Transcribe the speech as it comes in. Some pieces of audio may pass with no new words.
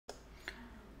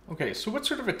Okay, so what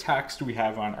sort of attacks do we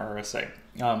have on RSA?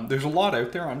 There's a lot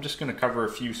out there. I'm just going to cover a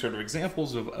few sort of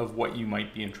examples of what you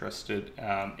might be interested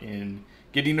in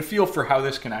getting a feel for how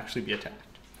this can actually be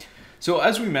attacked. So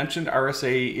as we mentioned,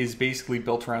 RSA is basically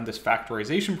built around this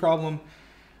factorization problem.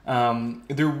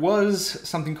 There was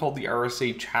something called the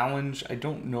RSA challenge. I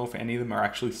don't know if any of them are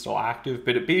actually still active,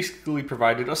 but it basically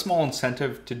provided a small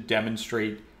incentive to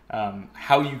demonstrate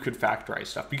how you could factorize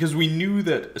stuff, because we knew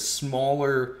that a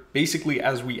smaller, basically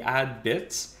as we add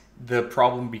bits, the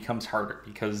problem becomes harder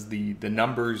because the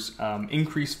numbers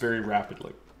increase very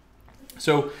rapidly.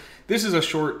 So this is a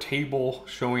short table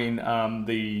showing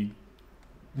the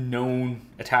known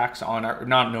attacks on our,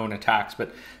 not known attacks,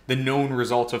 but the known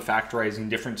results of factorizing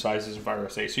different sizes of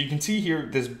RSA. So you can see here,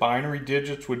 this binary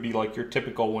digits would be like your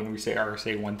typical when we say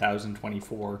RSA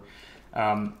 1024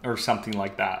 or something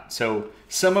like that. So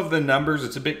some of the numbers,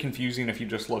 it's a bit confusing if you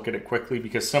just look at it quickly,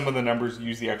 because some of the numbers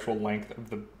use the actual length of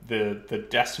the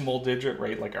decimal digit,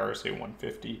 right? Like RSA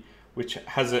 150, which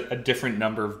has a different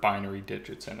number of binary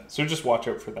digits in it. So just watch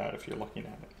out for that if you're looking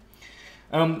at it.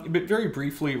 But very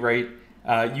briefly, right,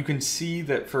 you can see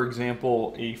that, for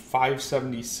example, a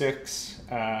 576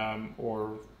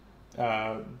 or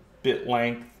bit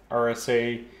length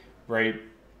RSA, right,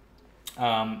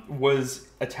 was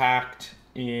attacked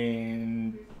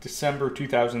in December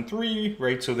 2003,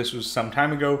 right? So this was some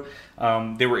time ago.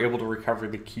 They were able to recover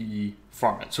the key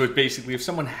from it. So it's basically, if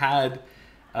someone had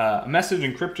a message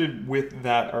encrypted with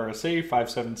that RSA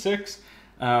 576,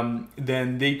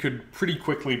 then they could pretty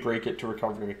quickly break it to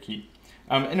recover the key.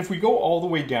 And if we go all the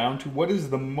way down to what is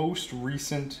the most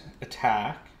recent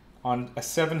attack on a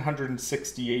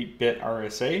 768-bit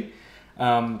RSA,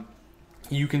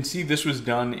 you can see this was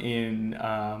done in,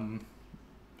 oh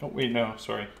wait, no,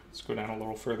 sorry. Let's go down a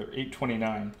little further,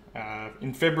 829.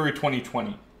 In February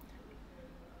 2020,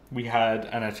 we had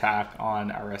an attack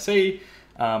on RSA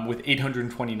with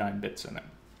 829 bits in it.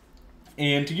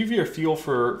 And to give you a feel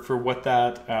for what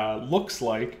that looks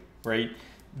like, right,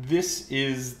 this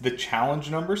is the challenge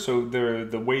number. So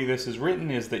the way this is written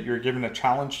is that you're given a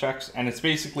challenge text, and it's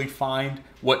basically find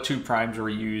what two primes were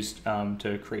used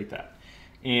to create that.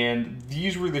 And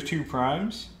these were the two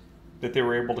primes that they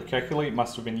were able to calculate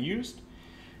must have been used.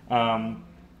 And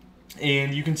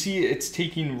you can see it's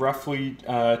taking roughly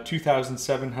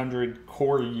 2,700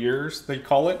 core years, they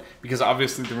call it, because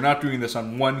obviously they're not doing this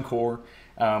on one core.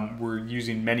 We're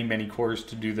using many cores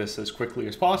to do this as quickly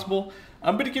as possible,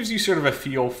 but it gives you sort of a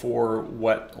feel for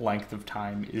what length of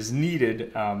time is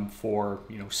needed for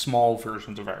small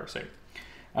versions of RSA.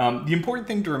 The important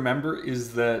thing to remember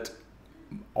is that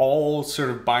all sort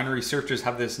of binary searches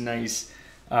have this nice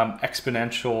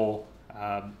exponential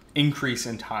increase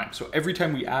in time. So every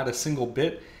time we add a single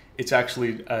bit, it's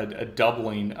actually a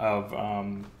doubling of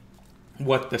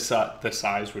what the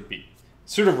size would be,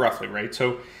 sort of roughly, right?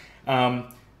 So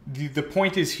the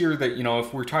point is here that,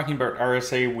 if we're talking about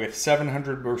RSA with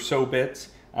 700 or so bits,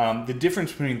 the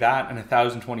difference between that and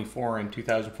 1024 and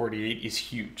 2048 is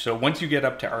huge. So once you get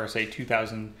up to RSA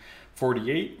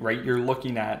 2048, right, you're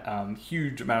looking at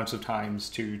huge amounts of times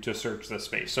to search the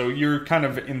space. So you're kind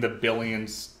of in the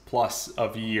billions plus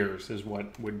of years is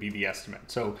what would be the estimate.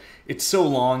 So it's so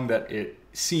long that it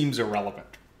seems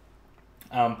irrelevant.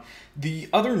 The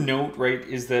other note, right,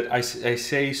 is that I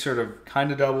say sort of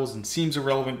kind of doubles and seems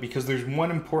irrelevant because there's one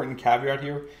important caveat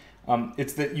here.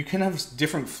 It's that you can have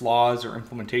different flaws or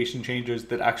implementation changes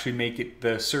that actually make it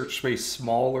the search space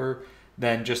smaller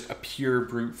than just a pure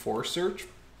brute force search.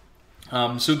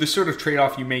 So the sort of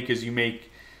trade-off you make is you make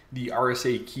the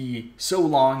RSA key so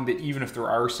long that even if there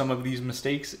are some of these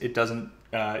mistakes, it doesn't.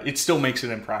 It still makes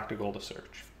it impractical to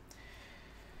search.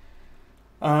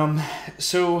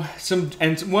 So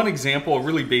one example, a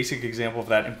really basic example of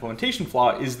that implementation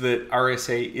flaw is that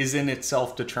RSA is in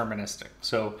itself deterministic.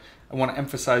 So I want to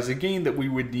emphasize again that we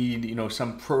would need,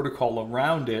 some protocol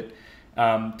around it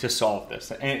to solve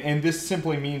this. And this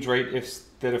simply means, right,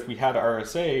 if we had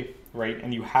RSA, right,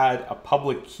 and you had a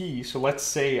public key. So let's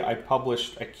say I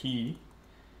published a key,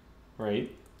 right,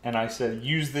 and I said,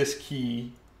 use this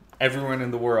key, everyone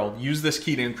in the world, use this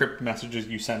key to encrypt messages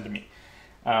you send to me.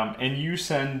 And you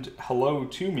send hello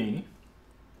to me,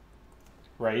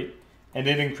 right? And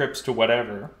it encrypts to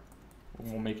whatever.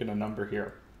 We'll make it a number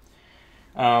here.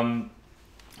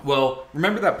 Well,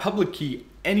 remember that public key,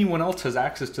 anyone else has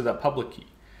access to that public key.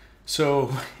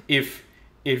 So if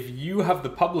you have the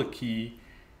public key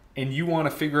and you want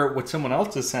to figure out what someone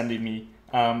else is sending me,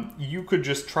 you could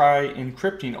just try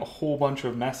encrypting a whole bunch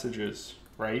of messages,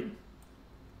 right?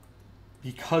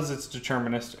 Because it's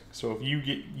deterministic. So if you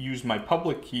use my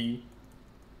public key,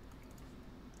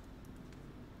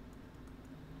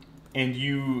 and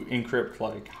you encrypt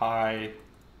like, hi,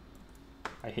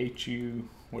 I hate you,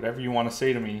 whatever you want to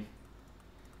say to me,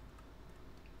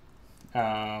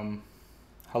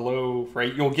 hello,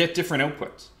 right? You'll get different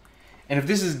outputs. And if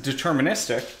this is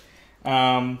deterministic,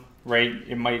 right,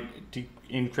 it might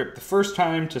encrypt the first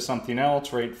time to something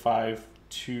else, right?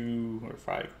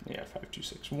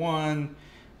 5261,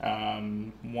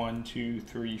 1, 2,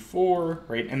 3, 4,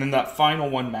 right? And then that final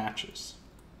one matches.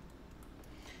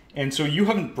 And so you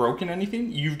haven't broken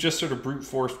anything. You've just sort of brute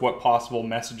forced what possible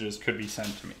messages could be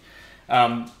sent to me.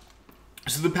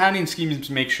 So the padding scheme is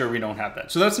to make sure we don't have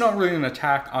that. So that's not really an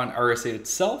attack on RSA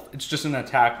itself. It's just an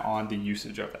attack on the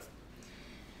usage of it.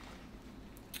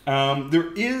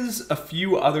 There is a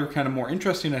few other kind of more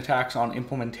interesting attacks on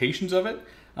implementations of it.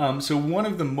 So one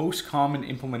of the most common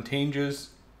implementations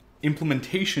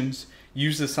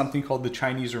uses something called the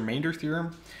Chinese remainder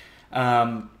theorem.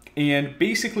 And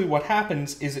basically what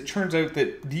happens is it turns out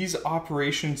that these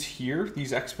operations here,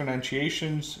 these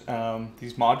exponentiations,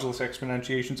 these modulus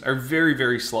exponentiations are very,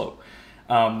 very slow.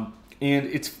 And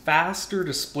it's faster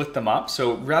to split them up.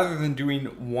 So rather than doing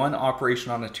one operation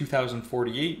on a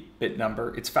 2048-bit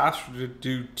number, it's faster to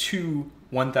do two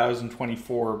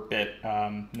 1024-bit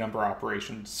number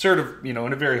operations, sort of, in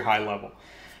a very high level.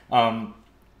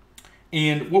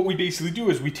 And what we basically do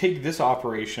is we take this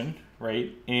operation,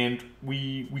 right, and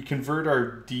we convert our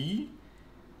D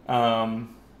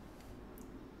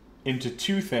into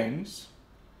two things,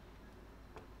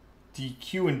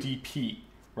 dq and dp,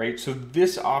 right? So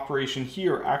this operation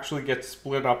here actually gets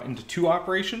split up into two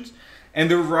operations, and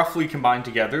they're roughly combined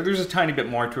together. There's a tiny bit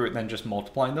more to it than just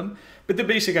multiplying them, but the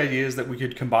basic idea is that we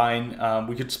could combine,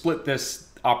 we could split this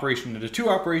operation into two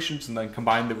operations and then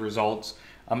combine the results,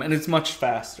 and it's much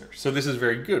faster. So this is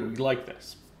very good. We like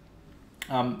this.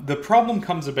 The problem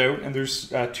comes about, and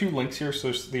there's two links here. So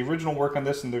there's the original work on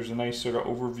this, and there's a nice sort of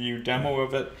overview demo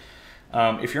of it.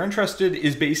 If you're interested,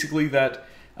 is basically that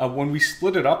when we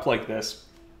split it up like this,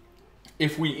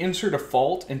 if we insert a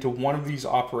fault into one of these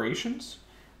operations,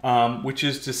 which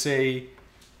is to say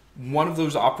one of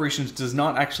those operations does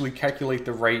not actually calculate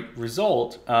the right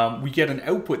result, we get an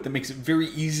output that makes it very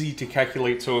easy to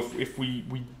calculate. So if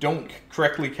we don't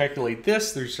correctly calculate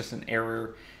this, there's just an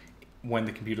error when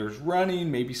the computer is running.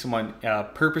 Maybe someone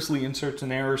purposely inserts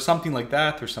an error, something like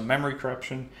that. There's some memory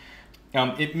corruption.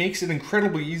 It makes it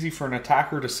incredibly easy for an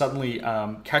attacker to suddenly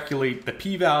calculate the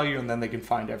p-value, and then they can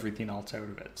find everything else out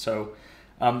of it. So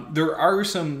there are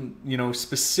some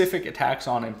specific attacks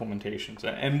on implementations,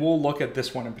 and we'll look at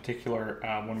this one in particular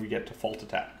when we get to fault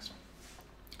attacks.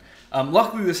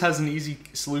 Luckily, this has an easy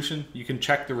solution. You can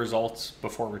check the results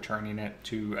before returning it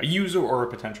to a user or a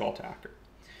potential attacker.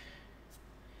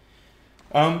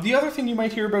 The other thing you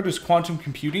might hear about is quantum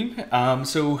computing.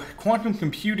 So quantum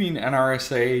computing and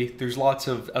RSA, there's lots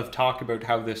of talk about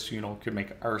how this could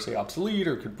make RSA obsolete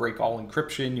or could break all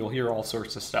encryption. You'll hear all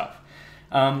sorts of stuff.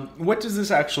 What does this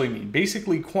actually mean?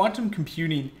 Basically, quantum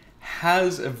computing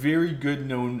has a very good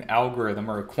known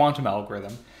algorithm, or a quantum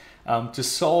algorithm, to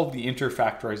solve the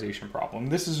interfactorization problem.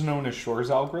 This is known as Shor's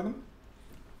algorithm.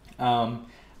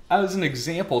 As an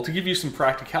example, to give you some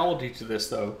practicality to this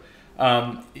though,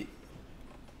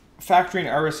 factoring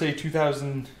RSA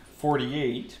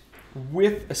 2048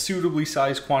 with a suitably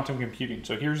sized quantum computing.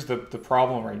 So here's the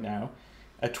problem right now.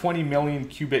 A 20 million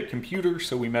qubit computer,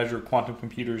 so we measure quantum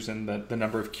computers in the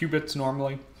number of qubits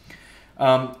normally.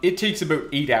 It takes about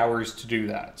 8 hours to do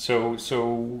that. So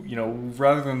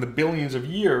rather than the billions of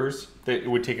years that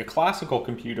it would take a classical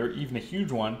computer, even a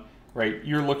huge one, right,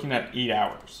 you're looking at 8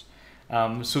 hours.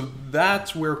 So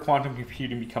that's where quantum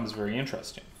computing becomes very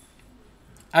interesting.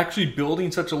 Actually,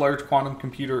 building such a large quantum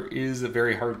computer is a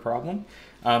very hard problem.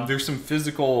 There's some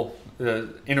physical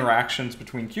interactions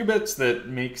between qubits that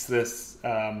makes this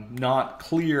not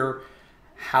clear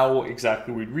how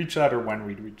exactly we'd reach that or when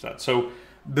we'd reach that. So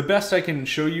the best I can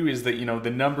show you is that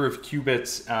the number of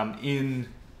qubits in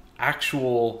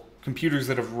actual computers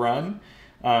that have run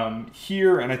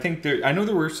here, and I know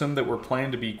there were some that were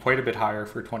planned to be quite a bit higher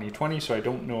for 2020, so I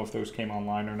don't know if those came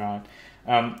online or not.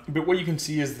 But what you can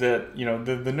see is that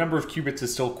the number of qubits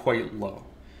is still quite low.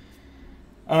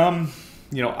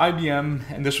 IBM,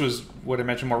 and this was what I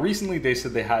mentioned more recently, they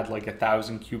said they had like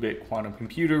 1,000 qubit quantum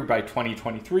computer by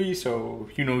 2023. So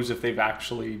who knows if they've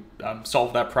actually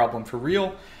solved that problem for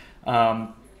real.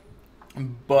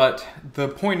 But the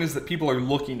point is that people are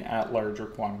looking at larger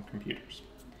quantum computers.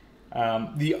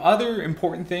 The other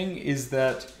important thing is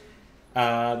that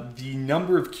the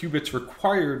number of qubits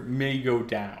required may go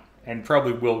down, and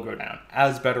probably will go down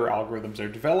as better algorithms are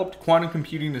developed. Quantum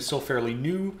computing is still fairly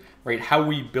new, right? How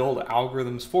we build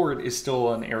algorithms for it is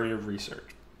still an area of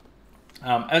research.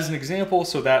 As an example,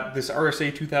 so that this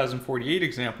RSA 2048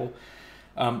 example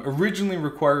originally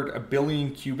required 1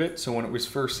 billion qubits. So when it was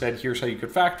first said, here's how you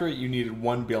could factor it, you needed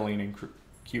 1 billion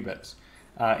qubits.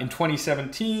 In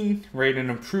 2017, right, an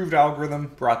improved algorithm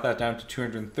brought that down to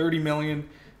 230 million.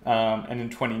 And in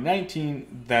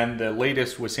 2019, then the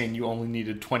latest was saying you only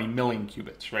needed 20 million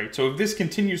qubits, right? So if this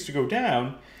continues to go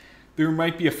down, there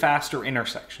might be a faster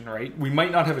intersection, right? We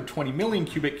might not have a 20 million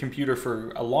qubit computer for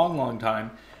a long, long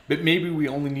time, but maybe we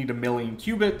only need 1 million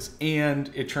qubits, and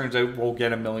it turns out we'll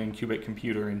get a 1 million qubit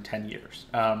computer in 10 years.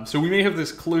 So we may have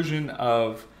this collision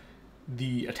of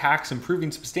the attacks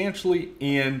improving substantially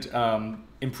and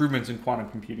improvements in quantum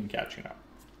computing catching up.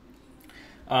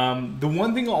 The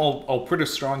one thing I'll put a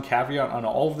strong caveat on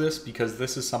all of this, because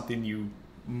this is something you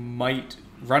might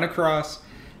run across.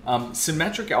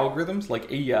 Symmetric algorithms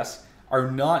like AES are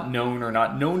not known, or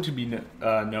not known to be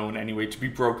known anyway, to be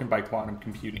broken by quantum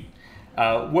computing.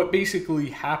 What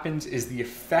basically happens is the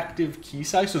effective key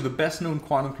size, so the best known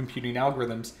quantum computing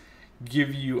algorithms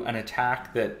give you an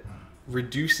attack that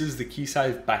reduces the key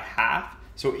size by half.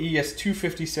 So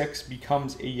ECED4406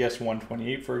 becomes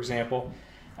ECED128, for example.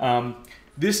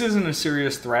 This isn't a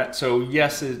serious threat, so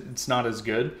yes, it's not as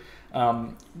good.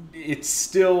 It's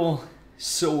still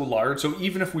so large, so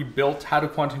even if we had a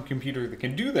quantum computer that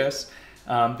can do this,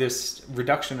 this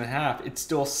reduction in half, it's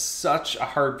still such a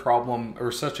hard problem,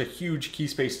 or such a huge key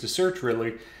space to search,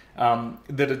 really,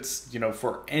 that it's,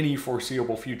 for any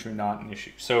foreseeable future, not an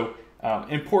issue. So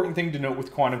important thing to note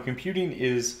with quantum computing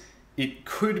is it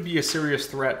could be a serious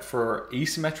threat for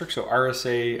asymmetric, so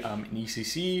RSA and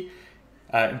ECC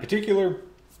in particular.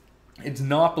 It's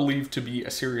not believed to be a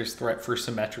serious threat for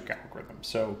symmetric algorithms.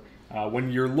 So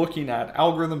when you're looking at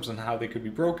algorithms and how they could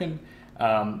be broken,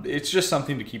 it's just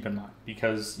something to keep in mind,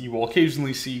 because you will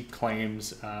occasionally see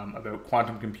claims about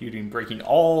quantum computing breaking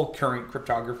all current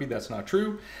cryptography. That's not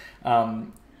true.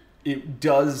 It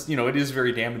does, it is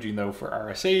very damaging though for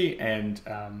RSA and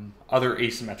other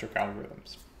asymmetric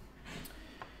algorithms.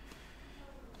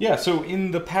 Yeah, so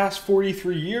in the past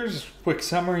 43 years, quick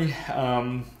summary,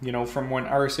 from when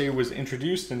RSA was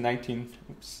introduced in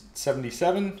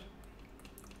 1977,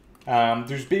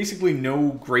 there's basically no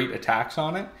great attacks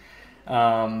on it.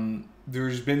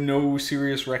 There's been no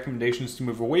serious recommendations to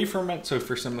move away from it. So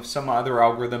for some other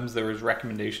algorithms, there was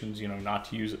recommendations, not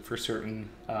to use it for certain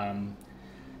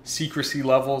secrecy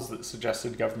levels that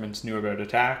suggested governments knew about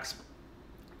attacks.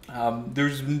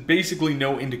 There's basically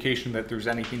no indication that there's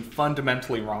anything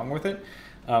fundamentally wrong with it.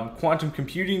 Quantum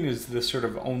computing is the sort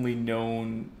of only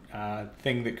known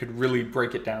thing that could really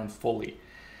break it down fully.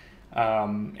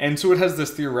 And so it has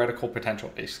this theoretical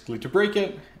potential basically to break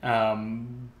it,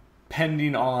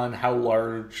 pending on how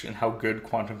large and how good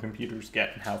quantum computers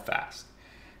get and how fast.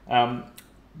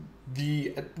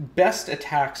 The best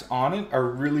attacks on it are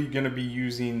really going to be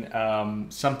using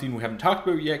something we haven't talked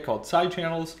about yet called side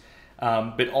channels,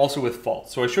 but also with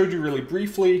faults. So I showed you really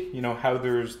briefly, how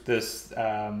there's this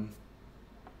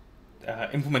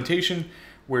implementation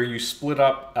where you split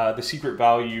up the secret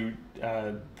value.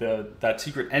 That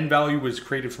secret N value was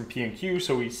created from P and Q,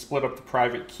 so we split up the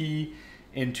private key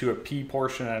into a P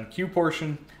portion and a Q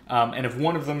portion. And if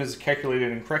one of them is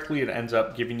calculated incorrectly, it ends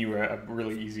up giving you a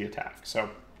really easy attack. So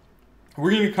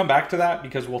we're going to come back to that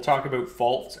because we'll talk about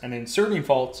faults and inserting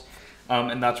faults,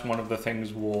 and that's one of the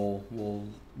things we'll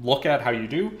look at how you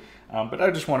do. But I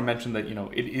just want to mention that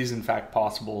it is in fact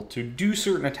possible to do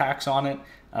certain attacks on it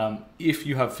if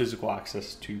you have physical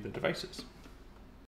access to the devices.